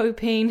are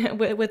coping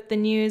with the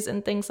news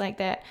and things like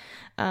that.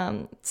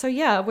 So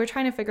yeah, we're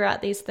trying to figure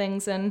out these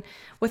things. And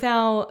with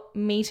our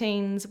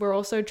meetings, we're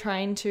also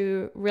trying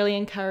to really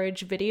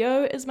encourage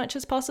video as much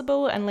as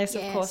possible, unless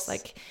of course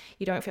like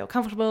you don't feel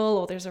comfortable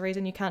or there's a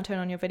reason you can't turn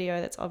on your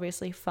video. That's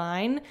obviously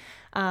fine.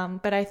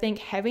 But I think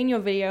having your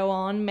video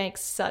on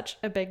makes such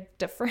a big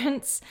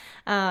difference.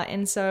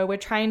 And so we're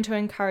trying to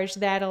encourage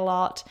that a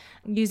lot.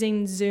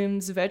 Using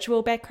Zoom's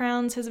virtual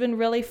backgrounds has been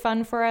really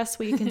fun for us,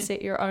 where you can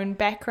set your own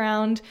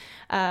background.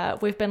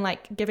 We've been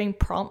like giving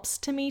prompts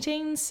to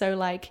meetings. So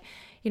like,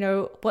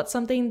 what's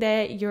something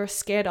that you're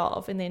scared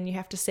of, and then you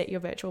have to set your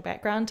virtual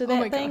background to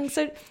that thing. Gosh.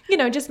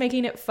 So, just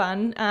making it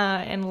fun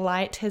and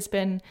light has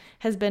been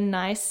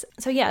nice.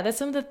 So yeah, that's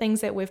some of the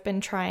things that we've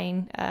been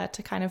trying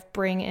to kind of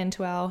bring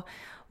into our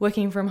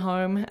working from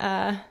home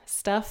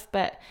stuff.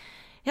 But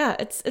yeah,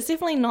 it's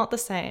definitely not the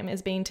same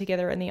as being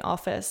together in the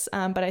office.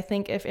 But I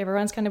think if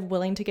everyone's kind of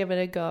willing to give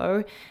it a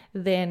go,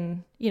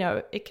 then,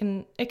 it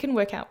can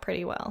work out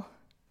pretty well.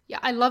 Yeah,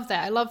 I love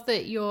that. I love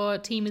that your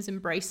team is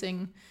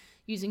embracing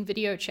using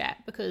video chat,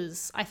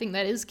 because I think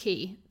that is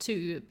key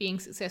to being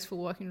successful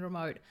working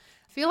remote.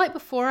 I feel like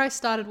before I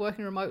started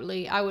working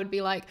remotely, I would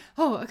be like,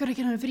 oh, I gotta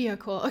get on a video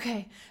call.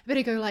 Okay, I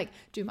better go like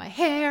do my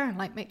hair and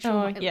like make sure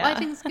my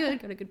lighting's good,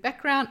 got a good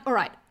background. All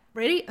right,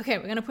 ready? Okay,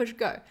 we're gonna push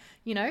go,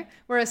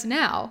 Whereas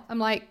now I'm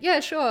like,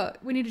 yeah, sure,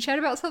 we need to chat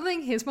about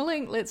something. Here's my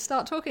link. Let's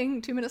start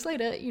talking 2 minutes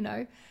later,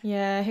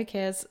 Yeah, who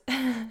cares?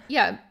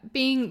 Yeah,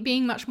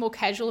 being much more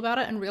casual about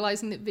it and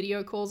realizing that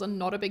video calls are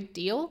not a big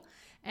deal.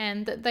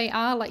 And that they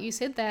are, like you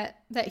said,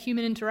 that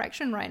human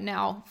interaction right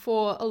now.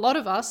 For a lot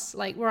of us,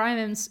 like where I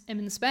am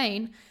in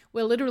Spain,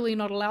 we're literally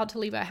not allowed to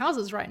leave our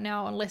houses right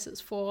now unless it's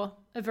for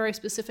a very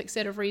specific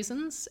set of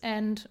reasons.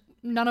 And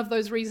none of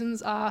those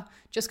reasons are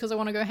just because I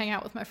want to go hang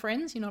out with my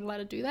friends. You're not allowed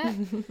to do that.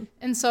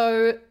 And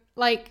so,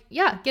 like,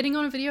 yeah, getting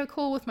on a video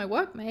call with my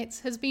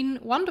workmates has been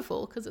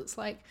wonderful, because it's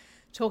like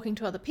talking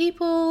to other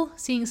people,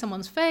 seeing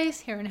someone's face,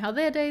 hearing how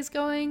their day's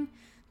going.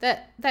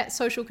 That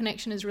social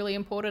connection is really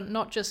important,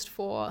 not just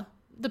for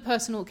the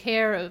personal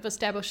care of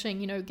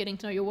establishing, getting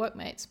to know your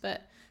workmates,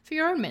 but for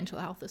your own mental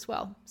health as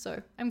well.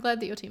 So I'm glad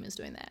that your team is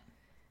doing that.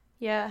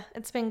 Yeah,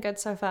 it's been good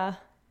so far.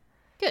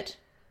 Good.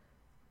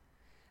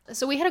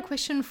 So we had a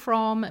question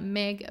from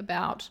Meg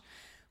about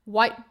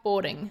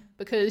whiteboarding,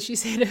 because she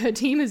said her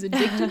team is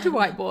addicted to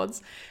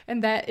whiteboards,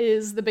 and that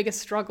is the biggest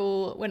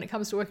struggle when it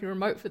comes to working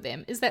remote for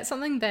them. Is that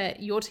something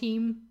that your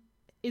team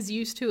is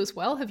used to as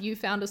well? Have you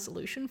found a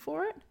solution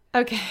for it?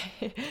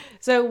 Okay,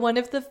 so one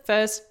of the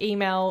first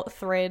email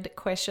thread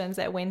questions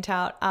that went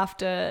out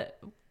after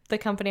the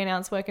company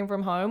announced working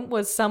from home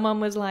was someone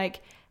was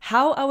like,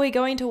 how are we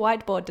going to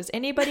whiteboard? Does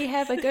anybody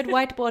have a good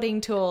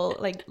whiteboarding tool?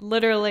 Like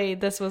literally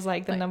this was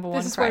like the number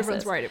one crisis. This is what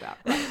everyone's worried about.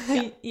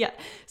 Right? Yeah.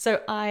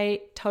 So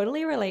I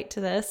totally relate to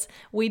this.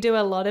 We do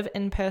a lot of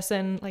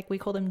in-person, like we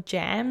call them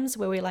jams,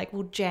 where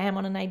we'll jam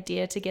on an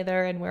idea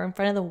together and we're in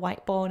front of the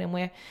whiteboard and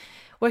we're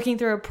working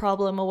through a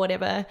problem or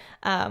whatever.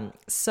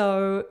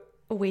 So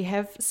we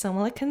have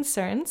similar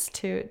concerns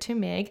to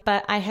Meg,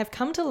 but I have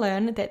come to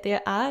learn that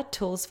there are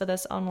tools for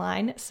this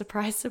online.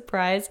 Surprise,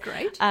 surprise.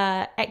 Great.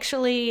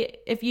 Actually,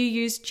 if you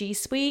use G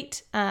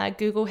Suite,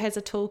 Google has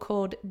a tool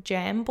called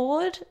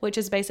Jamboard, which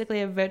is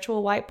basically a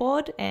virtual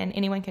whiteboard, and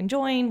anyone can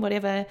join,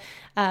 whatever,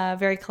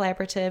 very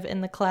collaborative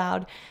in the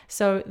cloud.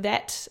 So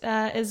that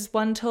is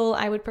one tool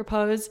I would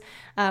propose.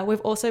 We've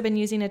also been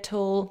using a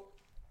tool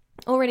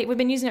already, we've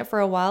been using it for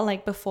a while,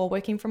 like before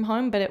working from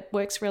home, but it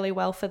works really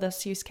well for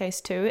this use case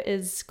too,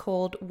 is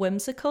called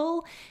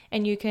Whimsical.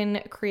 And you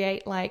can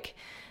create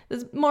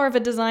it's more of a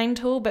design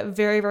tool, but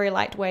very, very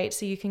lightweight.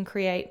 So you can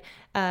create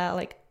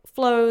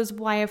flows,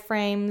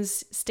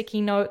 wireframes,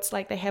 sticky notes,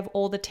 like they have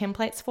all the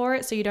templates for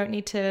it. So you don't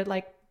need to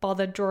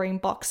bother drawing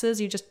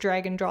boxes. You just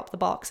drag and drop the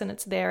box and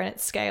it's there and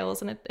it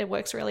scales and it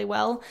works really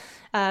well.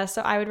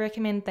 So I would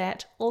recommend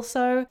that.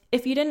 Also,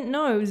 if you didn't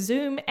know,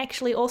 Zoom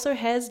actually also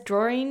has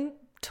drawing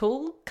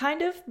tool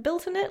kind of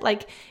built in it.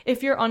 Like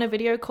if you're on a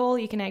video call,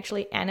 you can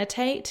actually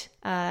annotate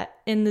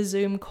in the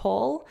Zoom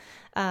call.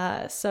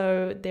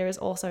 So there is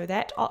also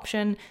that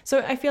option. So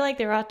I feel like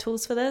there are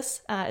tools for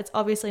this. It's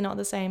obviously not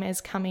the same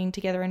as coming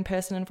together in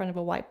person in front of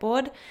a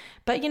whiteboard,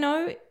 but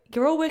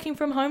you're all working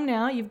from home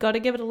now. You've got to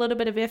give it a little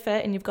bit of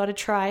effort and you've got to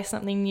try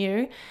something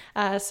new.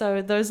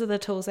 So those are the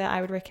tools that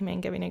I would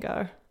recommend giving a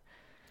go.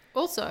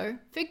 Also,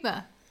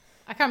 Figma.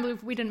 I can't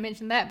believe we didn't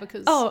mention that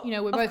because,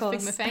 we're both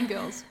Figma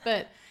fangirls.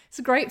 But it's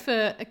great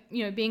for,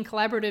 being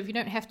collaborative. You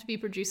don't have to be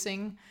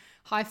producing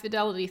high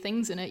fidelity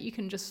things in it. You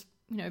can just,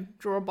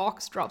 draw a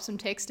box, drop some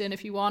text in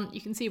if you want.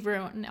 You can see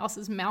everyone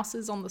else's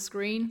mouses on the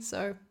screen.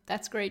 So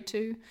that's great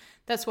too.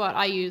 That's what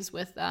I use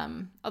with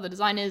other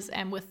designers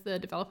and with the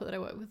developer that I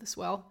work with as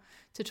well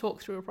to talk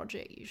through a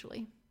project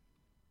usually.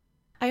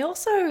 I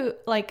also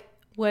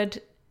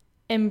would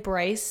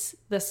embrace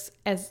this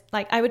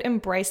I would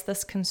embrace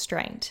this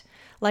constraint.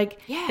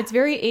 It's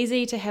very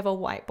easy to have a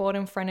whiteboard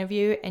in front of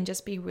you and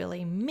just be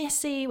really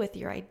messy with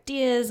your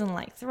ideas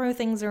and throw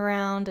things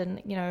around.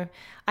 And,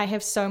 I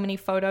have so many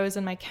photos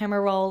in my camera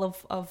roll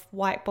of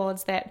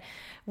whiteboards that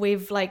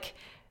we've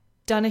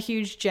done a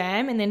huge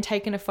jam and then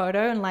taken a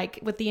photo and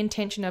with the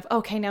intention of,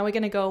 okay, now we're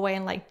going to go away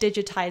and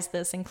digitize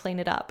this and clean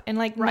it up. And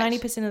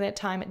 90% of that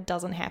time it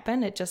doesn't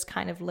happen. It just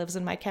kind of lives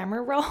in my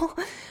camera roll.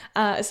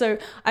 So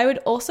I would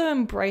also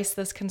embrace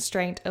this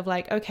constraint of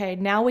okay,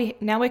 now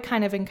we're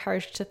kind of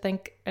encouraged to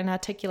think and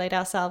articulate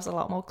ourselves a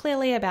lot more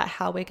clearly about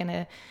how we're going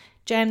to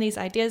jam these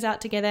ideas out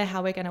together,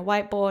 how we're going to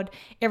whiteboard.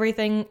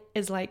 Everything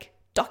is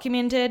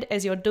documented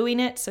as you're doing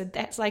it, so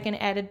that's an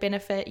added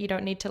benefit. You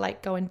don't need to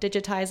go and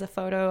digitize a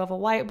photo of a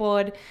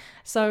whiteboard.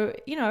 So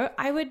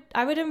I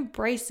would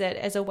embrace it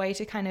as a way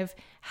to kind of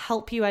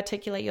help you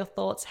articulate your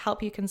thoughts,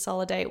 help you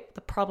consolidate the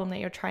problem that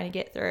you're trying to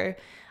get through.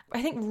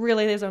 I think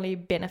really there's only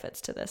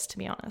benefits to this, to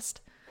be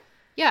honest.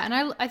 Yeah,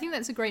 and I think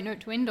that's a great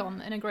note to end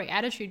on and a great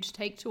attitude to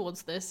take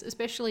towards this,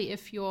 especially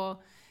if you're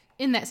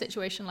in that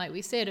situation, like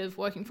we said, of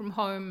working from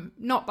home,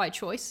 not by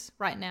choice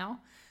right now.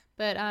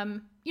 But,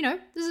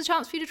 there's a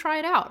chance for you to try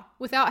it out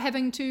without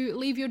having to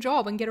leave your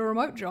job and get a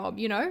remote job.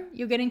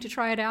 You're getting to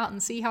try it out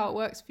and see how it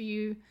works for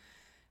you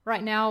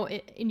right now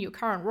in your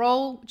current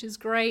role, which is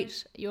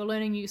great. You're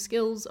learning new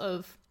skills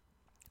of,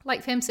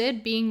 like Fem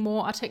said, being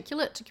more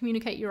articulate to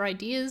communicate your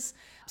ideas.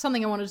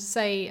 Something I wanted to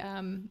say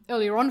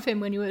earlier on,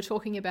 Fem, when you were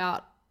talking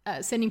about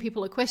sending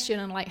people a question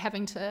and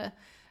having to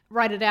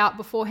write it out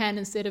beforehand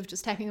instead of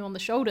just tapping them on the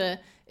shoulder,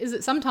 is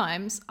that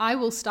sometimes I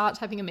will start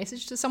typing a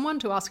message to someone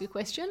to ask a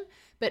question,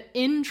 but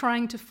in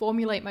trying to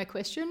formulate my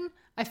question,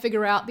 I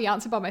figure out the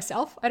answer by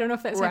myself. I don't know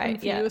if that's happened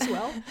for you as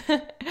well.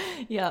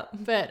 Yeah.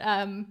 But,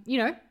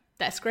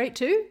 that's great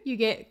too. You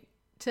get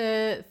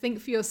to think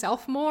for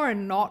yourself more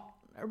and not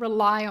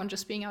rely on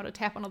just being able to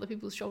tap on other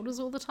people's shoulders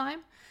all the time.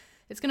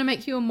 It's going to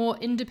make you a more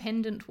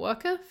independent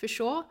worker for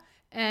sure.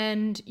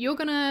 And you're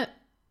going to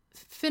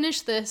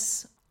finish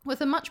this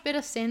with a much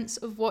better sense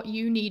of what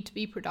you need to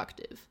be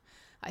productive,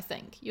 I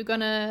think. You're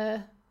going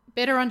to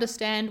better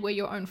understand where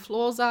your own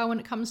flaws are when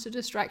it comes to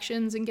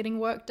distractions and getting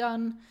work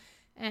done.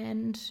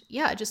 And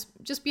yeah,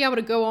 just be able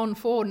to go on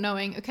forward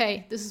knowing,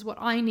 okay, this is what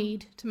I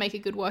need to make a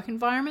good work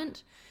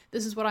environment.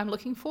 This is what I'm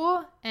looking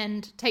for,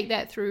 and take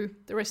that through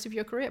the rest of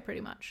your career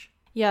pretty much.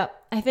 Yeah,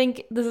 I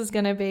think this is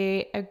going to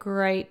be a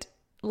great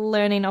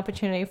learning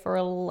opportunity for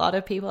a lot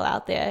of people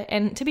out there.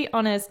 And to be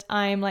honest,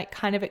 I'm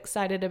kind of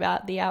excited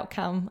about the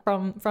outcome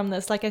from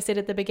this. Like I said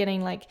at the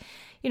beginning,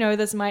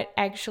 this might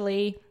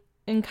actually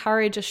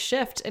encourage a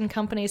shift in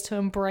companies to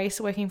embrace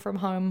working from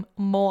home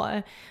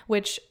more,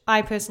 which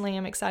I personally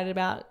am excited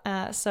about.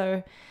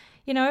 So,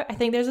 I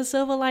think there's a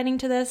silver lining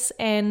to this.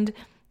 And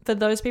for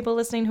those people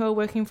listening who are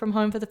working from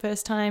home for the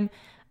first time,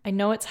 I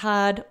know it's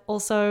hard.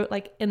 Also,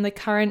 in the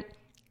current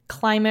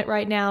climate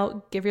right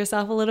now, give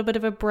yourself a little bit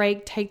of a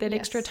break, take that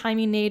extra time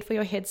you need for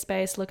your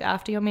headspace, look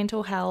after your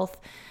mental health.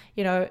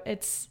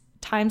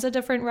 Times are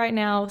different right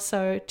now,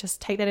 so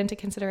just take that into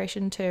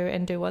consideration too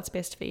and do what's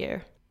best for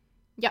you.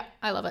 Yeah,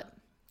 I love it.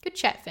 Good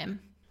chat,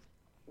 Fem.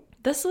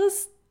 This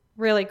was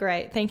really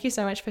great. Thank you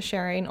so much for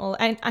sharing all.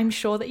 And I'm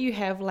sure that you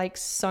have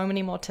so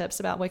many more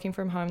tips about working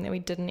from home that we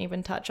didn't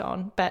even touch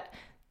on, but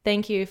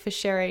thank you for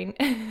sharing.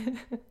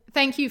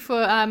 Thank you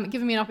for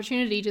giving me an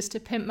opportunity just to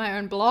pimp my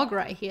own blog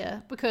right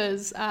here,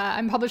 because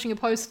I'm publishing a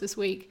post this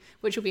week,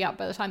 which will be up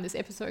by the time this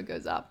episode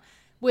goes up,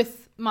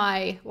 with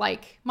my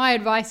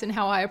advice and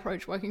how I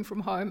approach working from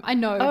home. I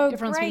know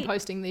everyone's been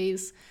posting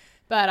these,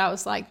 but I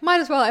was like,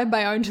 might as well add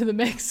my own to the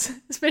mix,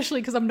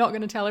 especially because I'm not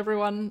going to tell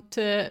everyone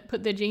to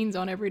put their jeans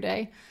on every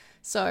day.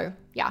 So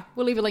yeah,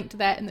 we'll leave a link to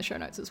that in the show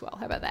notes as well.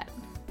 How about that?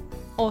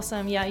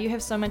 Awesome. Yeah, you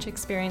have so much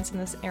experience in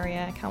this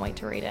area. I can't wait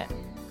to read it.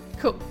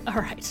 Cool. All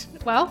right.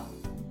 Well,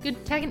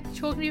 good talking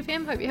to you,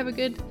 Fem. Hope you have a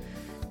good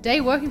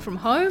day working from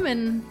home,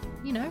 and,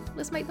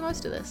 let's make the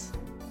most of this.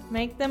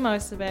 Make the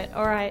most of it.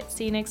 All right.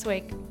 See you next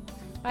week.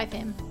 Bye,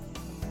 Fem.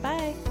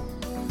 Bye.